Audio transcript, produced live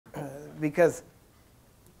Because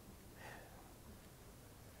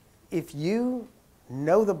if you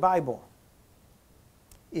know the Bible,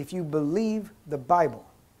 if you believe the Bible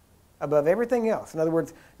above everything else, in other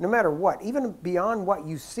words, no matter what, even beyond what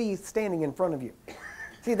you see standing in front of you.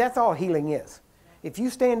 See, that's all healing is. If you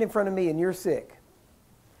stand in front of me and you're sick,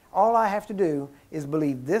 all I have to do is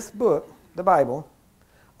believe this book, the Bible,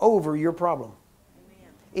 over your problem.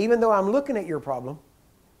 Amen. Even though I'm looking at your problem,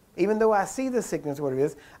 even though I see the sickness, what it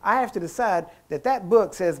is, I have to decide that that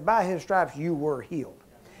book says, by his stripes you were healed.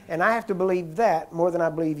 And I have to believe that more than I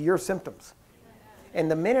believe your symptoms.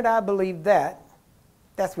 And the minute I believe that,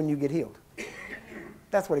 that's when you get healed.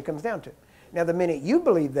 That's what it comes down to. Now, the minute you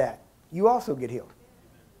believe that, you also get healed.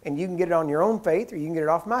 And you can get it on your own faith, or you can get it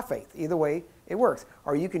off my faith. Either way, it works.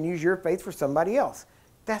 Or you can use your faith for somebody else.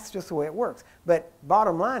 That's just the way it works. But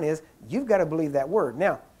bottom line is, you've got to believe that word.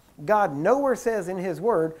 Now, God nowhere says in his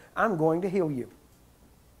word, I'm going to heal you.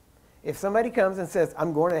 If somebody comes and says,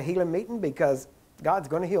 I'm going to a healing meeting because God's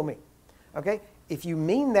going to heal me. Okay? If you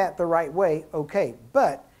mean that the right way, okay.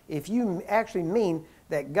 But if you actually mean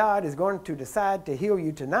that God is going to decide to heal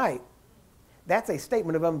you tonight, that's a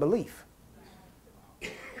statement of unbelief.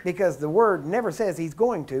 Because the word never says he's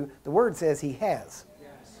going to. The word says he has.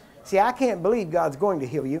 See, I can't believe God's going to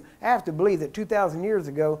heal you. I have to believe that 2,000 years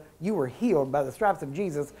ago, you were healed by the stripes of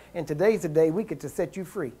Jesus, and today's the day we get to set you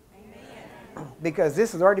free. Amen. Because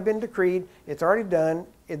this has already been decreed. It's already done.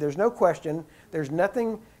 There's no question. There's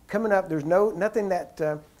nothing coming up. There's nothing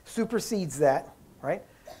that supersedes that, right?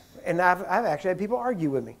 And I've actually had people argue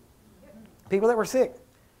with me. People that were sick.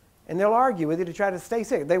 And they'll argue with you to try to stay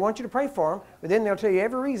sick. They want you to pray for them, but then they'll tell you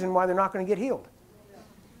every reason why they're not going to get healed.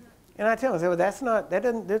 And I tell them, well, that's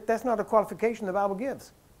not a qualification the Bible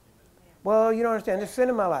gives. Well, you don't understand. There's sin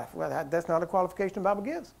in my life. Well, that's not a qualification the Bible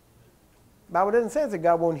gives. The Bible doesn't say that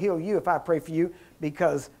God won't heal you if I pray for you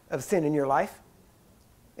because of sin in your life.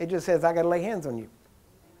 It just says I got to lay hands on you.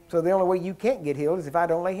 So the only way you can't get healed is if I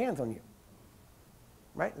don't lay hands on you.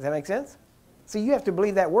 Right? Does that make sense? So you have to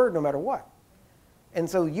believe that word no matter what. And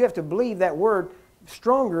so you have to believe that word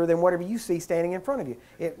stronger than whatever you see standing in front of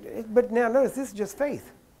you. But now notice, this is just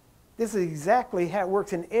faith. This is exactly how it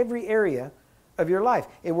works in every area of your life.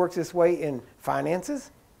 It works this way in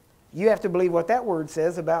finances. You have to believe what that word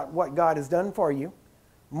says about what God has done for you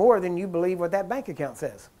more than you believe what that bank account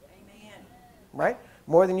says. Amen. Right?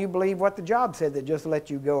 More than you believe what the job said that just let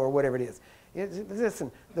you go or whatever it is. Listen,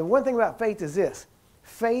 the one thing about faith is this.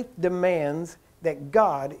 Faith demands that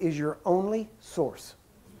God is your only source.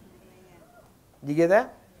 Do you get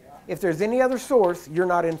that? Yeah. If there's any other source, you're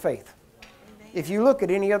not in faith. Amen. If you look at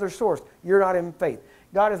any other source, you're not in faith.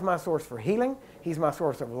 God is my source for healing. He's my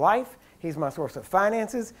source of life. He's my source of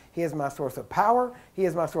finances. He is my source of power. He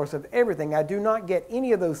is my source of everything. I do not get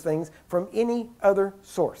any of those things from any other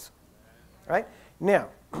source. Right? Now,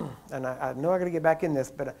 and I know I got to get back in this,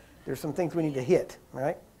 but there's some things we need to hit.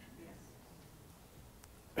 Right?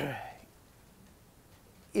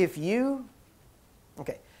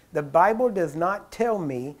 The Bible does not tell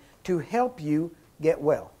me to help you get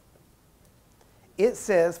well. It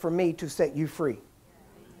says for me to set you free.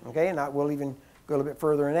 Okay, and we'll even go a little bit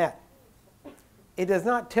further in that. It does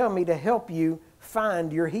not tell me to help you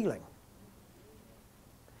find your healing.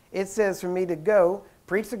 It says for me to go,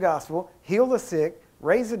 preach the gospel, heal the sick,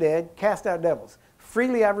 raise the dead, cast out devils.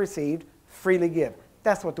 Freely I've received, freely give.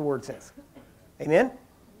 That's what the word says. Amen?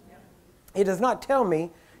 It does not tell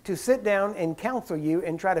me to sit down and counsel you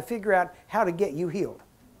and try to figure out how to get you healed.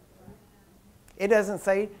 It doesn't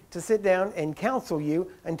say to sit down and counsel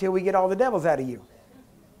you until we get all the devils out of you.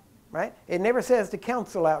 Right? It never says to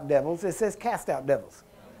counsel out devils. It says cast out devils.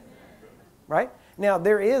 Right? Now,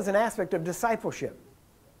 there is an aspect of discipleship.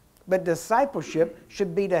 But discipleship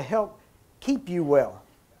should be to help keep you well,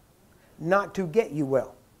 not to get you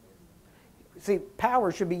well. See,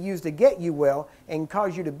 power should be used to get you well and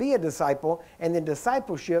cause you to be a disciple, and then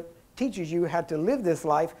discipleship teaches you how to live this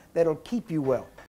life that'll keep you well.